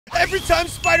every time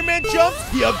Spider-Man jumps,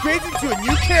 he upgrades into a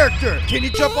new character. Can he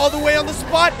jump all the way on the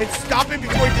spot and stop him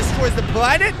before he destroys the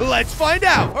planet? Let's find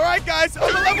out. All right, guys, I'm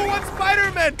a level 1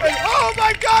 Spider-Man. And oh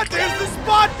my God, there's the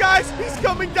spot, guys. He's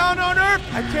coming down on Earth.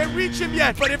 I can't reach him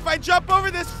yet, but if I jump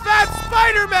over this fat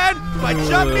Spider-Man, my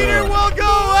jump meter will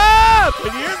go up.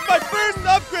 And here's my first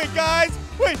upgrade, guys.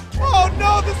 Wait, oh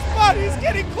no, the spot, he's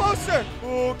getting closer.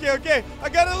 Okay, I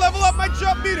gotta level up my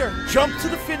jump meter. Jump to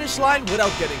the finish line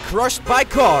without getting crushed by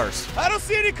cars. I don't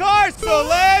see any cars, so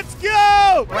let's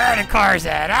go. Where are the cars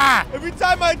at, huh? Every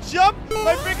time I jump,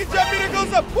 my freaking jump meter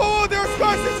goes up. Whoa, there's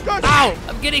cars. Ow,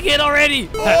 I'm getting hit already.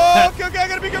 Oh, okay, I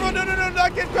gotta be careful. No,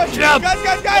 not get crushed. Jump. Guys,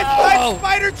 I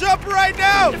spider jump right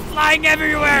now. They're flying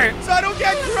everywhere. So I don't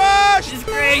get crushed. This is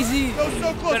crazy. That was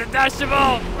so close. Better dodge them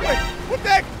all. Wait, what the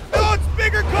heck? No, it's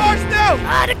bigger cars now.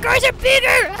 Ah, the cars are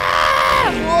bigger.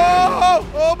 Ah! Whoa!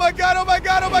 Oh my God!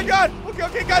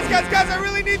 Okay, guys, I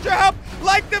really need your help.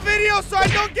 Like the video so I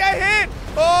don't get hit.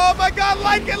 Oh my God,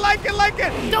 like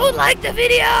it. Don't like the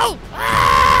video.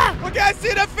 Ah! Okay, I see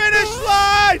the finish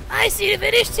line. I see the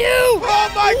finish too. Oh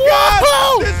my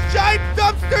Whoa! God! This giant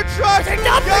dumpster truck. They're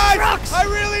dumpster guys, trucks. I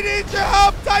really need your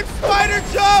help. Type spider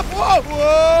jump.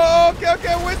 Whoa!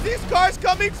 Okay, where's these cars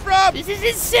coming from? This is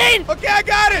insane. Okay, I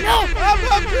got it. No. I'm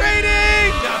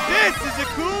upgrading. Now this is a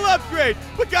cool upgrade.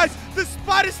 But guys, the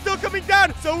spot is still coming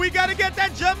down, so we gotta get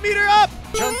that jump meter up.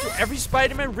 Jump to every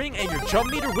Spider-Man ring and your jump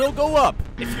meter will go up.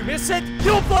 If you miss it,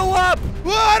 you'll blow up.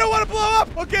 Whoa, I don't want to blow up.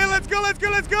 Okay, let's go.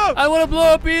 I want to blow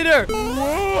up either.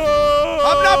 Whoa.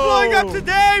 I'm not blowing up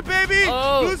today, baby.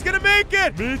 Oh. Who's gonna make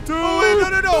it? Me too. Oh,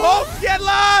 wait, no. Oh, get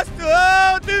lost.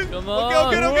 Oh, dude. Come on.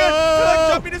 Okay.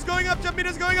 Jump meter's going up.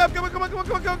 Come on.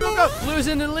 Go. Blue's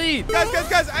in the lead.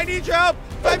 Guys, I need your help.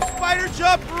 Type spider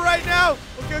jump right now.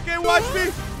 Okay, watch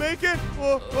me. Make it.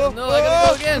 No, I gotta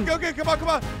go again. Okay, come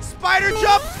on. Spider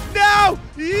jump now.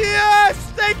 Yes,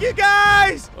 thank you,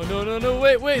 guys. Oh, no,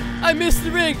 wait. I missed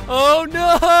the ring. Oh,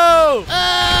 no.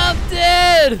 I'm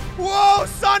dead. Whoa,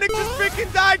 Sonic just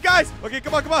freaking died, guys. Okay,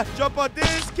 come on. Jump on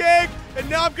this cake. And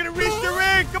now I'm gonna reach the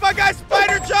ring. Come on, guys.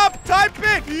 Spider jump. Type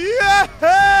it.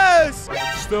 Yes.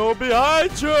 Still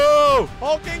behind you.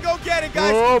 Hulk can go get it,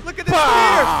 guys. Oh, Look at this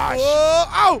meter. Whoa,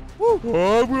 ow. Woo.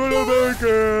 I'm gonna make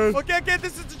it. Okay,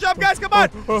 this is the jump, guys. Come on.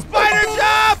 Spider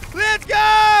jump. Let's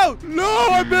go. No,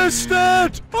 I missed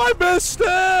it.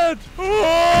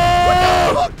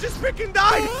 Oh, Hulk just freaking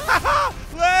died.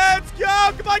 Let's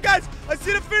go. Come on, guys. I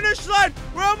see the finish line.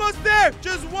 We're almost there.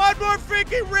 Just one more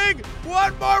freaking ring.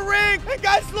 One more ring. Hey,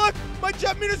 guys, look. My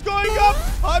jump meter's going up.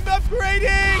 I'm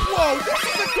upgrading. Whoa, this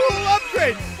is a cool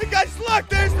upgrade. Hey, guys, look.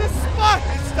 There's the spot.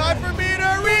 It's time for me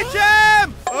to reach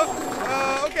him.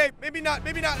 Okay. Maybe not.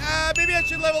 Maybe I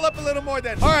should level up a little more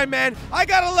then. All right, man. I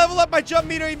got to level up my jump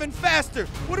meter even faster.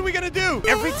 What are we going to do?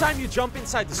 Every time you jump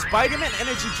inside the Spider-Man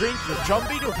energy drink, your jump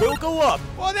meter will go up.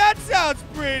 Well, that sounds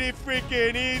pretty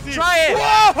freaking easy. Try it.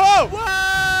 Whoa!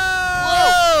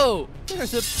 Whoa!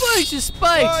 There's a bunch of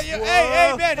spikes. Hey,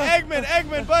 man,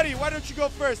 Eggman, buddy, why don't you go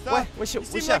first, huh? You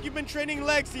seem like you've been training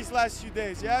legs these last few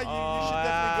days, yeah? You should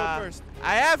definitely go first.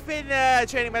 I have been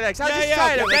training my legs. I'll just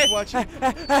try it, okay? Let's watch it.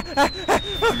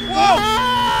 Whoa!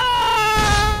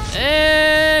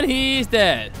 And he's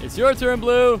dead. It's your turn,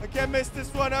 Blue. I can't mess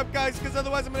this one up, guys, because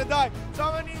otherwise I'm going to die. So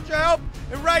I'm going to need your help.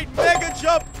 And mega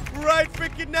jump right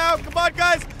freaking now. Come on,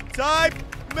 guys. Type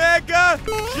mega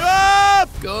jump.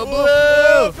 Go,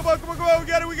 Blue. Come on. We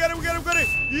got it.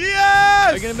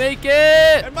 Yes. We're going to make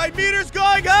it. And my meter's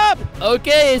going up.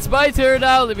 Okay, it's my turn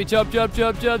now. Let me jump. Let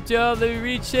me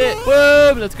reach it.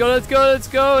 Boom. Let's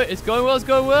go. It's going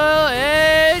well.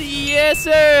 And yes,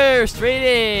 sir. Straight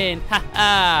in.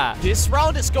 Ha. This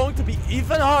round is going to be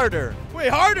even harder. Wait,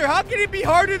 harder? How can it be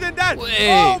harder than that? Wait.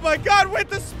 Oh, my God, with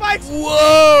the spikes.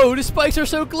 Whoa, the spikes are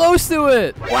so close to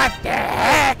it. What the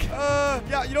heck?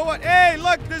 Yeah, you know what? Hey,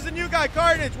 look, there's a new guy,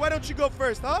 Carnage. Why don't you go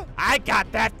first, huh? I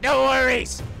got that. No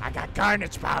worries. I got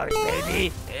Carnage powers,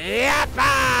 baby.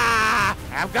 Yappa!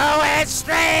 I'm going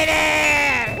straight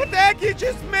in. What the heck? He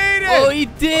just made it. Oh, he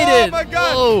did it. Oh, my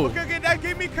God. Whoa. Okay, that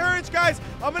gave me courage, guys.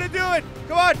 I'm going to do it.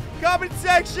 Come on, comment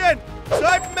section.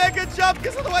 Type mega jump,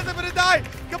 because otherwise I'm going to die.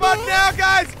 Come on now,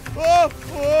 guys. Oh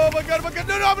my God.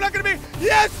 No, I'm not going to be.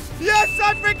 Yes,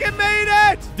 I freaking made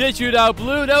it. Did you now,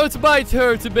 Blue? Now it's my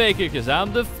turn to make it, because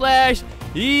I'm the Flash.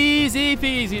 Easy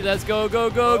peasy. Let's go.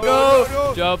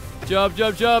 No. Jump.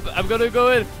 I'm going to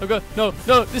go in. No,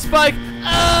 the spike.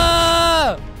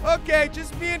 Ah! Okay,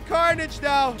 just me and Carnage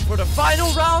now. For the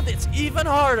final round, it's even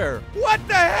harder. What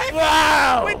the heck?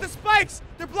 Wow! Wait, the spikes!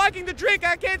 They're blocking the drink.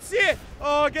 I can't see it.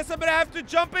 Oh, I guess I'm gonna have to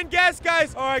jump and guess,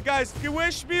 guys. All right, guys, you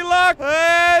wish me luck.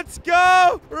 Let's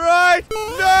go right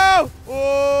now.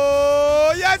 Oh,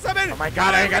 my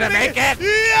God, are you gonna make it?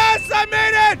 Yes, I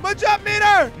made it! My jump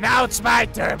meter! Now it's my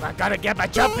turn. I'm gonna get my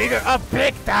jump meter up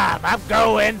big time. I'm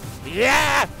going.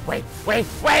 Yeah! Wait.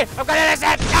 I'm gonna miss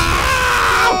it.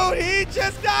 No! Dude, he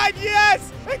just died,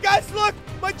 yes! Hey, guys, look!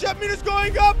 My jump meter's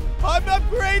going up! I'm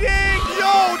upgrading!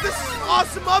 Yo, this is an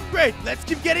awesome upgrade! Let's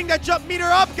keep getting that jump meter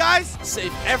up, guys!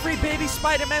 Save every baby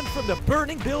Spider-Man from the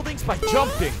burning buildings by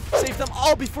jumping. Save them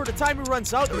all before the timer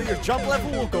runs out or your jump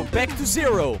level will go back to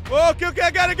 0. Okay,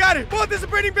 I got it! Oh, there's a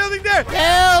burning building there!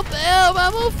 Help,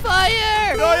 I'm on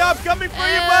fire. No, I'm coming for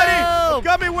you, buddy! I'm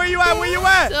coming, where you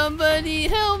at? Somebody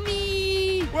help me.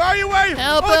 Where are you?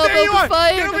 Help, oh, there you are!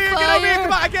 fire, Get over here,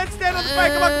 come on! I can't stand on the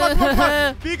fire, come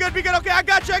on! Be good, okay, I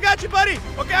got you, buddy!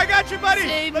 Okay, I got you, buddy!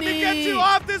 Save Let me get you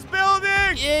off this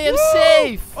building! Yeah, I'm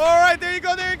safe. Alright, there you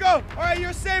go! Alright,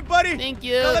 you're safe, buddy! Thank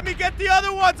you. Now let me get the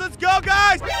other ones, let's go,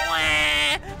 guys! Alright,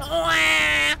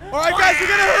 guys, we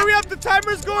gotta hurry up, the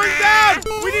timer's going down!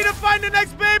 We need to find the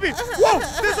next baby! Whoa,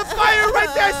 there's a fire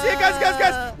right there! See it, guys!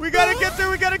 We gotta get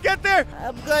there!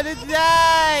 I'm gonna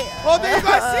die. Oh, there you go,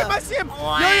 I see him!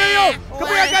 Yo! Come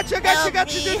here, I got you!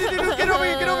 Dude, get over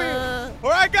here!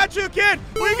 Alright, I got you, kid!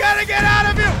 We gotta get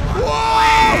out of here!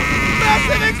 Whoa!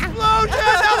 Massive explosion!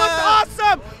 That was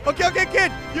awesome! Okay,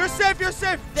 kid, you're safe.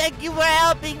 Thank you for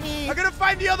helping me. I'm gonna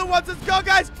find the other ones. Let's go,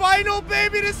 guys! Final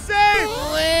baby to save!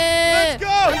 Let's go!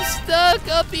 I'm stuck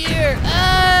up here.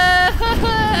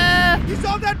 He's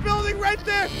on that building right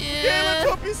there! Okay, let's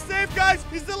hope he's safe, guys!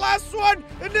 He's the last one,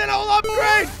 and then I'll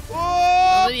upgrade!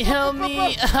 Oh! Somebody help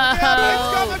me.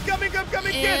 I'm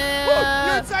coming, kid! Woo,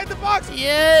 you're inside the box!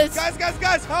 Yes.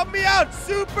 Guys, help me out!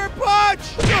 Super punch!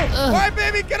 All right,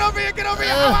 baby, get over here!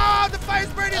 Oh, the fire's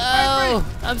burning!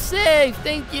 I'm safe.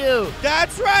 Thank you.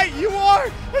 That's right, you are!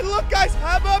 And look, guys,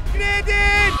 I'm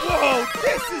upgraded! Whoa,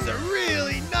 this is a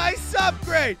really nice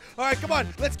upgrade! All right, come on,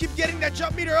 let's keep getting that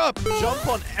jump meter up. Jump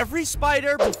on every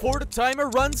spider before the timer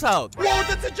runs out. Whoa,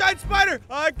 that's a giant spider!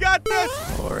 I got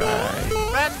this! All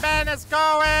right. Ben is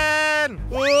going.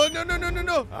 Oh,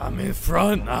 no. I'm in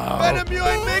front now. Venom, you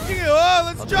ain't making it. Oh,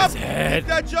 let's jump. head. Keep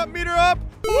that jump meter up.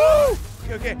 Woo!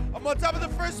 Okay, I'm on top of the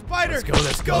first spider.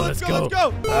 Let's go.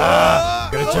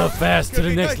 Gotta jump fast to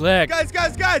the next leg. Guys.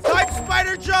 Type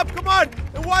spider jump. Come on.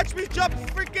 And watch me jump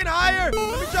freaking higher.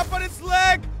 Let me jump on its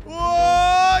leg.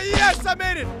 Whoa, yes, I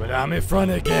made it. But I'm in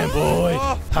front again, boy.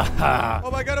 Oh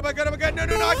my god. No.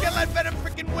 I can't let Venom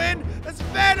freaking win. That's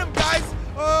Venom, guys.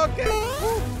 Okay.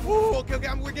 Okay.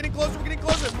 We're getting closer.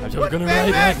 I'm gonna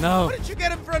ride back now. Why did you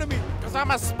get in front of me? Because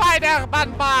I'm a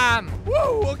Spider-Man.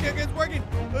 Woo! Okay, it's working.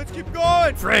 Let's keep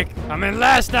going. Frick, I'm in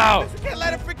last now. We can't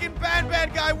let a freaking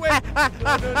bad guy win.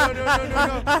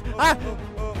 No.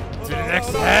 To the next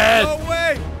head. No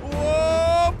way.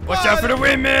 Whoa. Watch out for the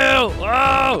windmill. Oh.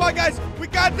 Come on, guys. We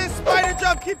got this spider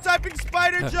jump. Keep typing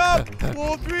spider jump.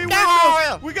 Whoa, 3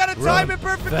 windmills. We got to time it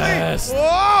perfectly. Fast.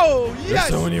 Whoa, yes. There's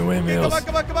so many windmills. Okay,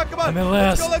 come on. I'm in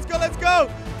last. Let's go.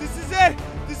 This is it.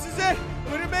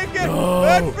 I'm gonna make it. No.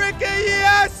 And freaking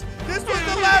yes. This was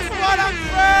the last one. I'm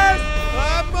first.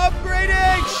 I'm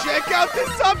upgrading. Check out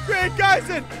this upgrade, guys.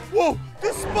 And whoa,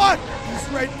 this spot is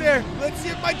right there. Let's see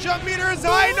if my jump meter is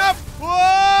high enough.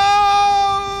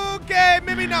 Whoa. Okay,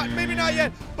 maybe not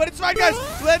yet. But it's fine, guys.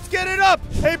 Let's get it up.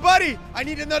 Hey, buddy, I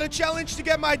need another challenge to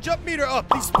get my jump meter up.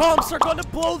 These bombs are gonna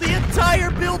blow the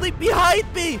entire building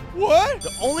behind me. What?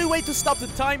 The only way to stop the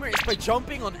timer is by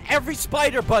jumping on every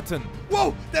spider button.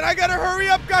 Whoa, then I gotta hurry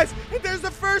up, guys. And there's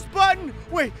the first button.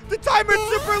 Wait, the timer's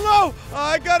super low.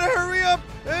 I gotta hurry up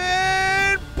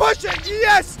and push it.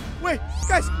 Yes. Wait,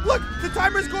 guys, look, the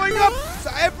timer's going up. So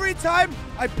every time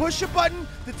I push a button,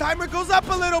 the timer goes up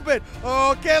a little bit.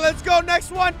 Okay, let's go.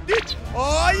 Next one.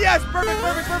 Oh, yes.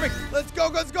 Perfect. Let's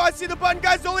go. I see the button,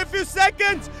 guys. Only a few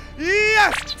seconds.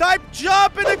 Yes. Type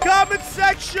jump in the comment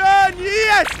section.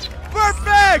 Yes.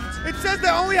 Perfect. It says they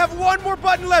only have one more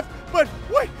button left. But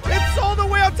wait, it's all the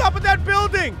way on top of that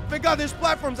building. Thank God there's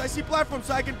platforms. I see platforms,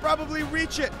 so I can probably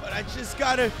reach it. But I just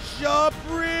gotta jump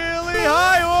really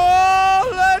high. Oh,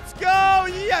 let's go.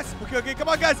 Yes. Okay, come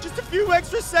on, guys. Just a few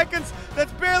extra seconds.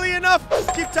 That's barely enough.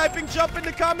 Just keep typing jump in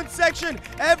the comment section.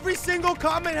 Every single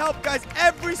comment help, guys.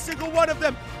 Every single one of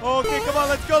them. Okay, come on.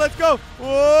 Let's go.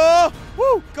 Whoa.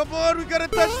 Woo. Come on. We gotta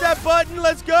touch that button.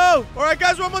 Let's go. All right,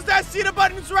 guys. We're almost there. See the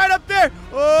button? It's right up there.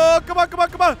 Oh, come on.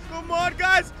 Come on,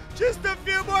 guys. Just a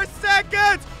few more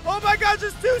seconds. Oh my gosh,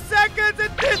 just 2 seconds.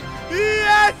 And then,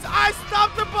 yes, I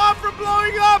stopped the bomb from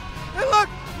blowing up. And look,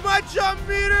 my jump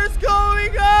meter's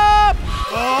going up.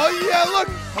 Oh yeah, look,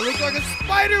 I look like a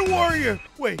spider warrior.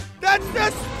 Wait, that's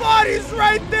the spot. He's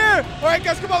right there. All right,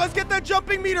 guys, come on. Let's get that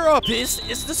jumping meter up. This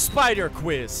is the spider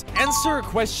quiz. Answer a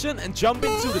question and jump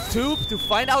into the tube to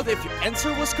find out if your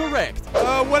answer was correct.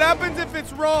 What happens if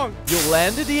it's wrong? You'll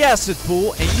land in the acid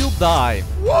pool and you'll die.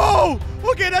 Whoa!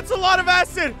 Okay, that's a lot of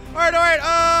acid. All right.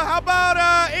 How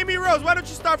about Amy Rose? Why don't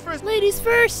you start first? Ladies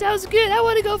first. Sounds good. I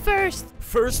want to go first.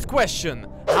 First question.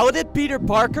 How did Peter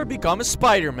Parker become a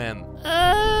Spider-Man?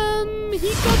 He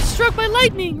got struck by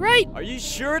lightning, right? Are you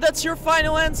sure that's your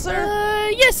final answer?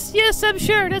 Yes, I'm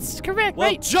sure. That's correct, Well,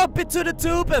 right? jump into the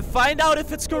tube and find out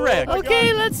if it's correct.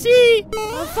 Okay, let's see.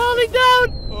 I'm falling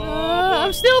down.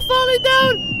 I'm still falling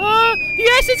down.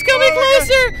 Yes, it's coming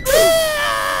closer.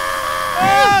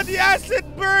 Oh, the acid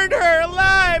burned her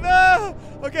alive. Oh.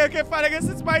 Okay, fine. I guess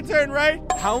it's my turn, right?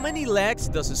 How many legs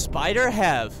does a spider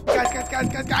have? Guys,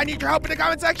 I need your help in the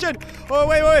comment section. Oh,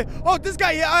 wait. Oh, this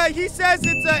guy, he says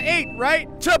it's 8, right?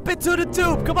 Jump into the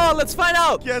tube. Come on, let's find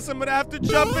out. Guess I'm gonna have to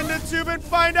jump in the tube and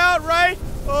find out, right?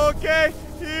 Okay,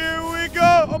 here we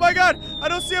go. Oh my God, I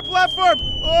don't see a platform.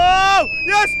 Oh,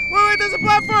 yes. Wait, there's a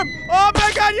platform. Oh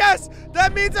my God, yes.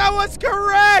 That means I was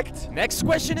correct. Next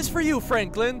question is for you,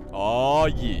 Franklin. Oh,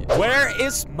 yeah. Where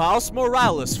is Miles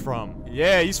Morales from?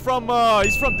 Yeah, he's from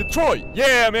Detroit.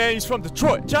 Yeah, man, he's from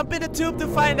Detroit. Jump in the tube to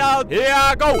find out. Here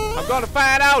I go. I'm gonna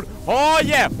find out. Oh,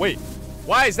 yeah. Wait,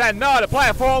 why is that not a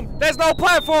platform? There's no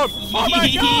platform. Oh, my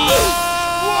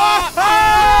God.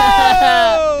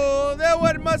 Whoa! That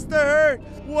one must have hurt.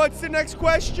 What's the next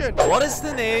question? What is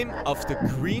the name of the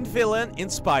green villain in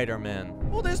Spider-Man?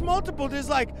 Well, there's multiple. There's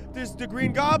the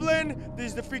Green Goblin.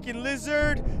 There's the freaking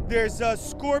Lizard. There's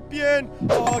Scorpion.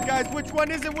 Oh, guys, which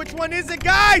one is it? Which one is it,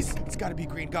 guys? It's got to be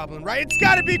Green Goblin, right? It's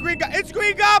got to be Green Goblin. It's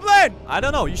Green Goblin. I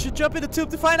don't know. You should jump in the tube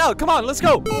to find out. Come on, let's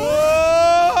go.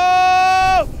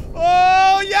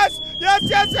 Oh, yes. Yes,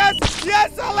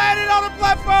 I landed on the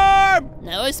platform.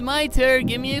 Now it's my turn.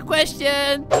 Give me a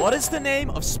question. What is the name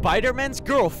of Spider-Man's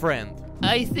girlfriend?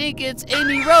 I think it's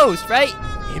Amy Rose, right?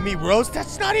 Amy Rose?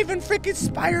 That's not even freaking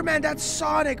Spider-Man. That's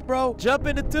Sonic, bro. Jump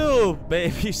in the tube,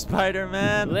 baby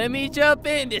Spider-Man. Let me jump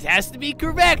in. This has to be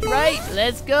correct, right?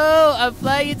 Let's go. I'm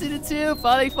flying into the tube.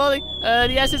 Falling.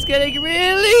 The acid's getting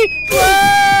really close.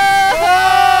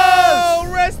 Oh,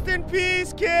 rest in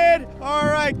peace, kid. All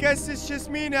right, guess it's just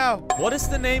me now. What is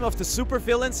the name of the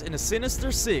supervillains in the Sinister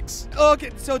Six?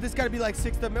 Okay, so there's got to be like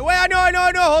 6 of them. Wait, I know.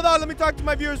 Hold on. Let me talk to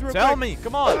my viewers real quick. Tell me.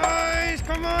 Come on. Guys,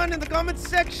 come on in the comment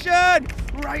section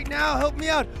right now. Help me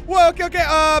out. Whoa, okay.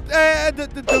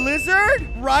 The Lizard,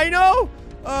 Rhino,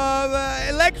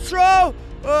 Electro,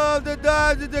 Dr.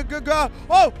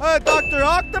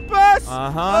 Octopus,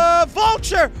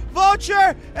 Vulture,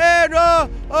 and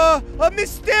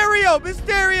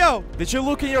Mysterio. Did you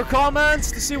look in your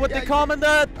comments to see what they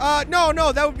commented?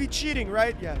 No, that would be cheating,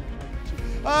 right? Yeah.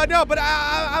 No, but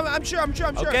I'm sure.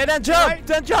 Okay, then jump. Right?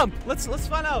 Then jump. Let's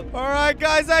find out. All right,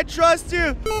 guys, I trust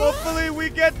you. Hopefully, we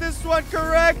get this one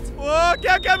correct. Okay,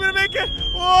 I'm gonna make it.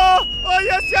 Oh,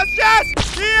 yes.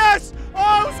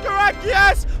 Oh, it's correct.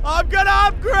 Yes, I'm gonna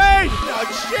upgrade. Now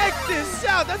check this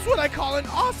out. That's what I call an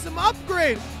awesome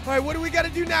upgrade. All right, what do we gotta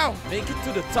do now? Make it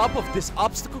to the top of this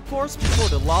obstacle course before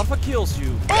the lava kills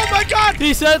you. Oh my God!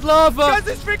 He said lava. Guys,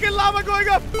 there's freaking lava going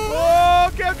up.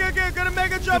 Oh, okay. Gonna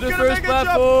make a jump. To the first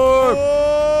platform.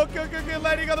 Oh, okay.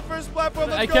 Landing on the first platform.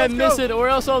 I can't miss it, or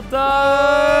else I'll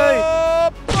die.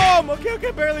 Oh, boom. Okay.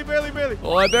 Barely.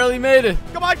 Oh, I barely made it.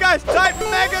 Come on, guys. Time for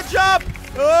mega jump.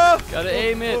 Gotta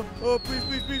aim it. Oh, please.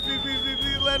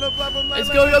 Land on platform. It's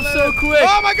going up so quick.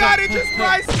 Oh my God, it just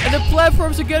priced. And the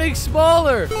platforms are getting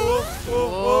smaller. Come on,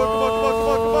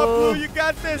 Blue, you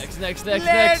got this. Next.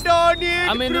 Land on it,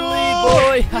 I'm in the Blue. lead,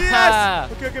 boy.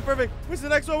 Yes. Okay, perfect. Where's the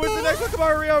next one? Come on,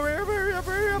 hurry up.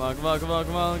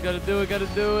 Come on. Gotta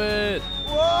do it.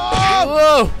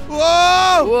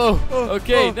 Whoa.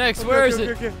 Okay, next. Where is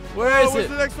it? Where is it?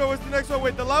 What's the next one?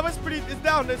 Wait, the lava's it's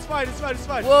down. It's fine.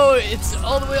 Whoa, it's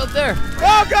all the way up there.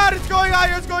 Oh God, it's going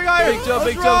higher.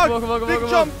 Big jump. Come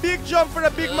on. Big jump for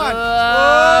the big man.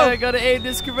 I gotta aim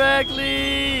this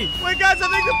correctly. Wait, guys, I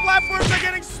think the platforms are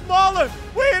getting smaller.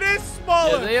 Wait, it is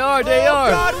smaller. Yeah, they are.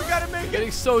 Oh God, we gotta make it.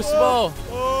 Getting so small.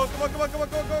 Oh, come on.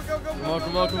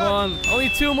 Come on. Only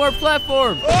 2 more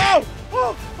platforms.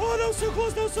 Oh, that was so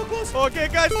close. Okay,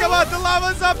 guys, come on. The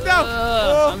lava's up now.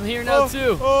 I'm here now,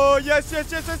 too. Oh, yes. I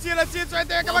see it right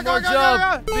there. Come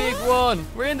on. Big one.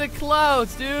 We're in the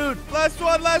clouds, dude. Last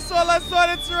one. It's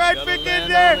right freaking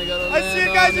there. I see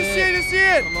it, guys. You see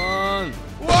it. Come on.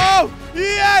 Whoa.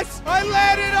 Yes. I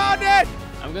landed on it.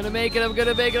 I'm gonna make it. I'm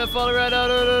falling right out.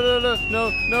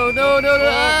 No.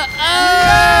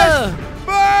 Yes.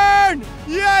 Burn.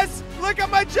 Yes. Look at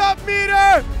my jump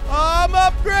meter.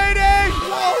 upgrading.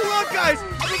 Whoa, look, guys.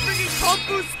 We're freaking Kung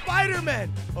Fu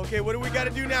Spider-Man. Okay, what do we got to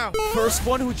do now? First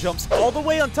one who jumps all the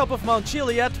way on top of Mount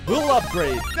Chiliad will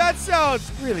upgrade. That sounds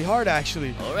really hard,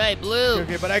 actually. All right, Blue.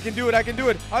 Okay, but I can do it. I can do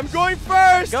it. I'm going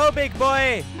first. Go, big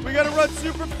boy. We got to run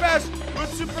super fast. Run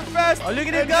super fast. Oh, look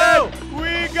at him And go. then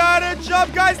we got to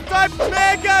jump, guys. Time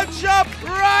mega jump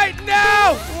right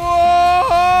now.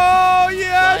 Whoa,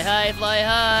 yes. Fly high, fly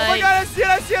high. Oh my God, I see it,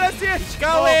 I see it, I see it. It's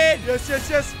going. Oh, yes, yes,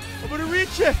 yes. I'm gonna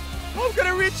reach it. I'm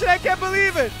gonna reach it. I can't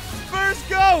believe it. First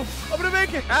go. I'm gonna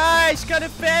make it. Ah, he's gonna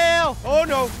fail. Oh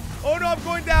no. Oh no, I'm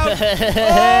going down. Oh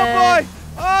boy.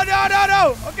 Oh no, no,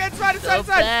 no. Okay, it's right, it's right, it's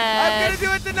right. I'm gonna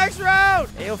do it the next round.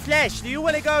 Hey, yo, Flash, do you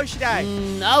want to go or should I?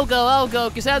 I'll go,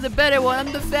 because I'm the better one.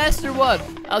 I'm the faster one.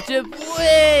 I'll jump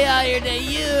way higher than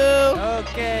you.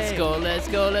 Okay. Let's go, let's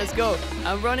go, let's go.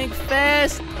 I'm running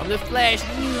fast. I'm the Flash.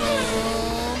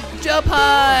 Jump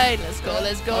high. Let's go,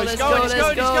 let's go, Oh, let's he's go, going, let's he's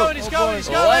going, go. he's going, he's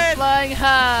Oh, I'm going. flying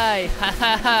high. Ha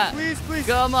ha ha. Please, please.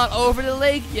 Come on, over the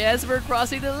lake. Yes, we're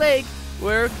crossing the lake.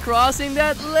 We're crossing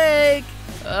that lake.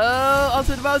 Oh,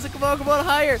 onto the mountain. Come on,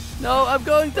 higher. No, I'm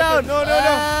going down. No, no, no.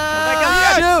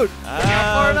 Ah, Yes. shoot.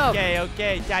 Not far enough.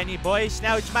 Okay, tiny boys.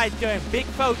 Now it's my turn. Big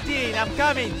 14. I'm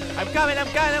coming. I'm coming.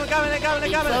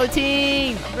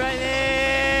 14. I'm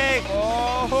running.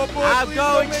 Oh boy. I'm please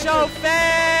going don't make so it.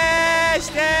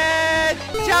 fast. And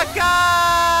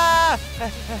Chaka!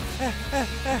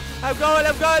 I'm going.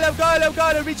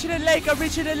 I'm reaching the lake.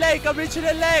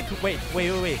 Wait,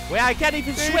 I can't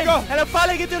even There you swim. go. And I'm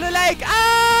falling into the lake.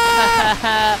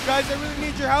 Ah! Guys, I really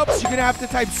need your help. So you're gonna have to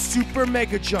type super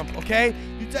mega jump, okay?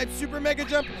 You type super mega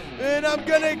jump, and I'm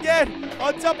gonna get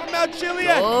on top of Mount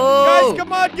Chiliad. Oh. Guys,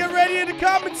 come on, get ready in the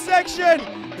comment section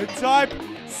and type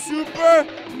super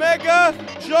mega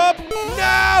jump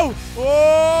now.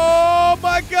 Oh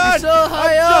my God! You're so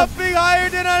high I'm up. jumping higher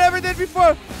than I ever did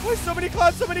before. Oh, so many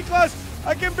clouds,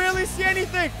 I can barely see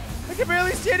anything. What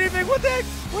the heck?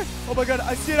 What? Oh my God!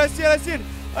 I see it.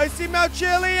 I see Mount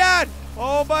Chiliad.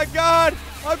 Oh my God!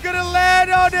 I'm gonna land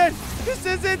on it. This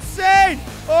is insane.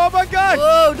 Oh my God!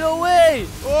 Whoa, no way.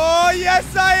 Oh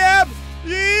yes, I am.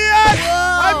 Yes!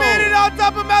 Whoa. I made it on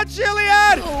top of Mount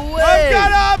Chiliad. No way. I'm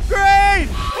gonna upgrade.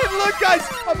 And look, guys,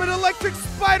 I'm an electric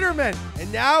Spiderman.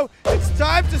 And now it's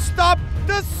time to stop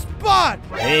the spot.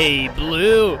 Hey,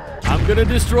 Blue. I'm gonna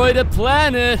destroy the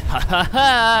planet. Ha ha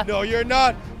ha. No, you're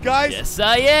not. Guys, Yes,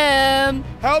 I am.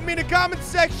 help me in the comment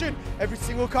section. Every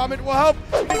single comment will help.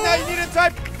 Because now you need to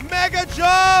type mega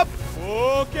jump.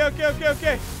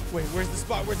 Okay. Wait, where's the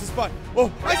spot?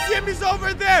 Oh, I see him. He's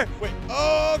over there. Wait,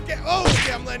 okay. Oh,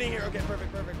 okay, I'm landing here. Okay, perfect.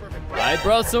 I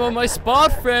brought some of my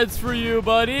spot friends for you,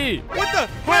 buddy. What the?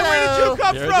 Where did you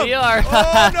come There from? they are.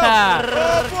 Oh, no.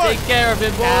 Oh, boy. Take care of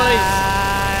it, boys.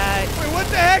 Wait, what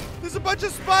the heck? There's a bunch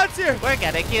of spots here. We're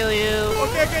gonna kill you.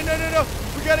 Okay, no.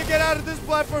 We gotta get out of this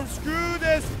platform. Screw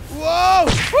this. Whoa.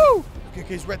 Woo. Okay,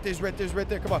 he's right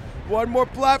there. Come on. One more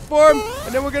platform,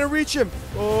 and then we're gonna reach him.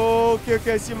 Okay.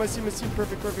 I see him.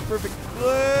 Perfect.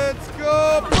 Let's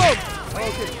go. Boom.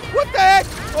 Okay. What the heck?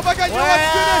 Oh my God, you know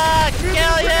what? Screw this. Kill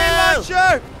Use the you. grenade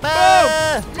launcher.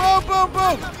 Bah.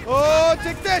 Boom. Oh,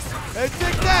 take this. And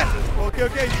take that. Okay.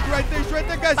 He's right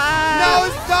there, guys. Now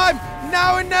it's time.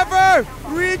 Now or never.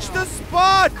 Reach the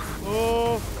spot.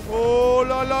 Oh,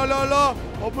 la.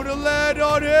 I'm gonna land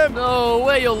on him. No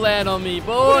way you'll land on me, I'm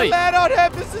boy. gonna land on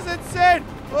him. This is insane.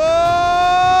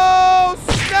 Oh,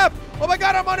 snap. Oh my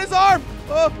God, I'm on his arm.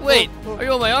 Wait, are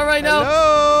you on my arm right now?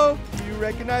 Hello? Do you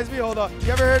recognize me? Hold on.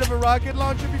 You ever heard of a rocket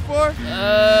launcher before?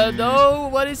 No.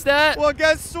 What is that? Well,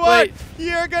 guess what? Wait.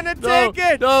 You're gonna No, take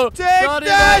it. no, Take not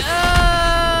this. even.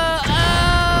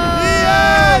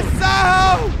 Yes!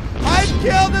 Ow! I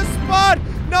killed the spot.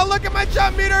 Now look at my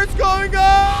jump meter. It's going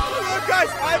up. Look, guys,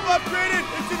 I've upgraded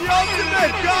into the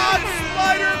ultimate God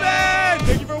Spider-Man.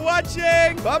 Thank you for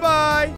watching. Bye-bye.